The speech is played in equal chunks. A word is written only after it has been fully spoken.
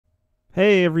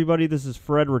Hey everybody, this is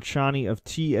Fred Rachani of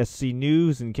TSC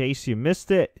News. In case you missed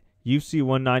it, UFC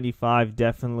 195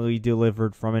 definitely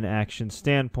delivered from an action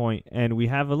standpoint, and we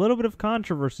have a little bit of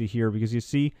controversy here because you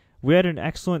see, we had an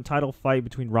excellent title fight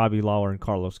between Robbie Lawler and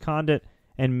Carlos Condit,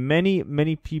 and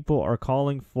many people are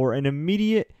calling for an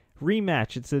immediate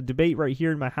rematch. It's a debate right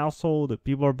here in my household.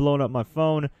 People are blowing up my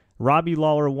phone. Robbie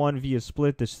Lawler won via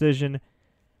split decision.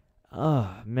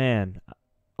 Man,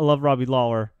 I love Robbie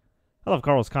Lawler. I love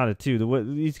Carlos Condit too.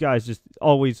 These guys just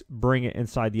always bring it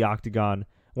inside the octagon.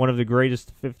 One of the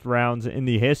greatest fifth rounds in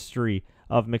the history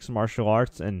of mixed martial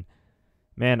arts. And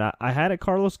man, I had a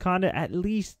Carlos Condit at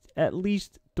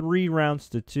least 3 rounds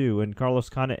to 2, and Carlos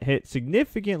Condit hit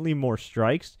significantly more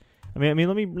strikes. I mean,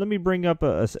 let me bring up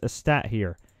a stat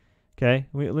here. Okay,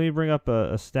 let me bring up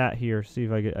a stat here. See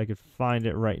if I could find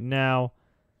it right now.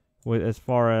 With as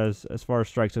far as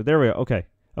strikes. So there we go.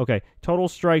 Okay, total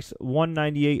strikes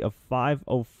 198 of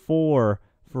 504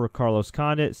 for Carlos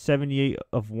Condit, 78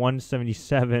 of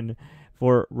 177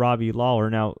 for Robbie Lawler.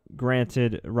 Now,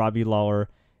 granted, Robbie Lawler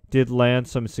did land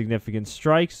some significant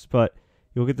strikes, but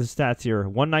you'll get the stats here.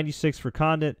 196 for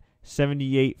Condit,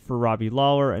 78 for Robbie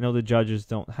Lawler. I know the judges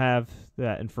don't have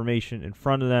that information in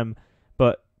front of them,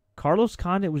 but Carlos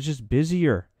Condit was just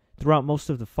busier throughout most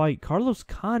of the fight. Carlos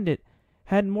Condit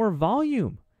had more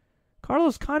volume.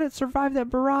 Carlos Condit survived that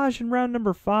barrage in round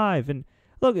number 5. And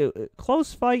look,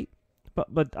 close fight,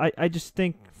 but I just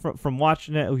think from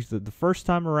watching it, at least the first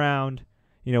time around,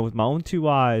 with my own 2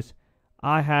 eyes,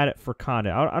 I had it for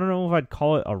Condit. I don't know if I'd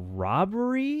call it a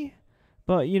robbery,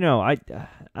 but, I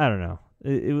don't know.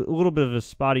 It was a little bit of a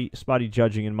spotty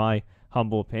judging in my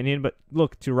humble opinion. But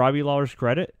look, to Robbie Lawler's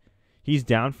credit, he's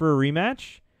down for a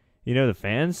rematch. The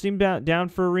fans seem down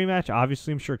for a rematch.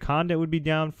 Obviously, I'm sure Condit would be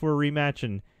down for a rematch,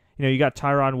 and you got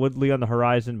Tyron Woodley on the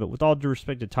horizon, but with all due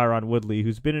respect to Tyron Woodley,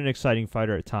 who's been an exciting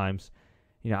fighter at times,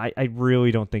 I really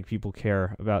don't think people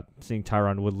care about seeing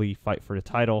Tyron Woodley fight for the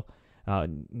title.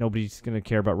 Nobody's going to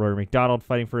care about Rory McDonald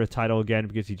fighting for the title again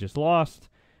because he just lost.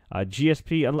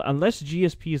 GSP, unless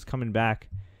GSP is coming back,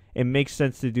 it makes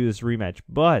sense to do this rematch.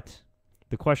 But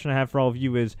the question I have for all of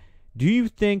you is, do you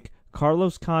think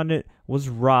Carlos Condit was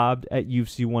robbed at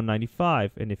UFC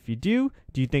 195? And if you do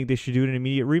you think they should do an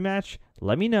immediate rematch?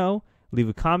 Let me know. Leave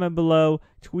a comment below.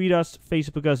 Tweet us,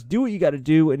 Facebook us. Do what you got to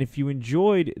do. And if you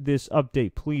enjoyed this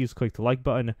update, please click the like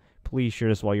button. Please share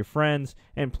this with all your friends.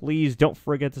 And please don't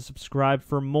forget to subscribe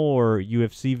for more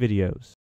UFC videos.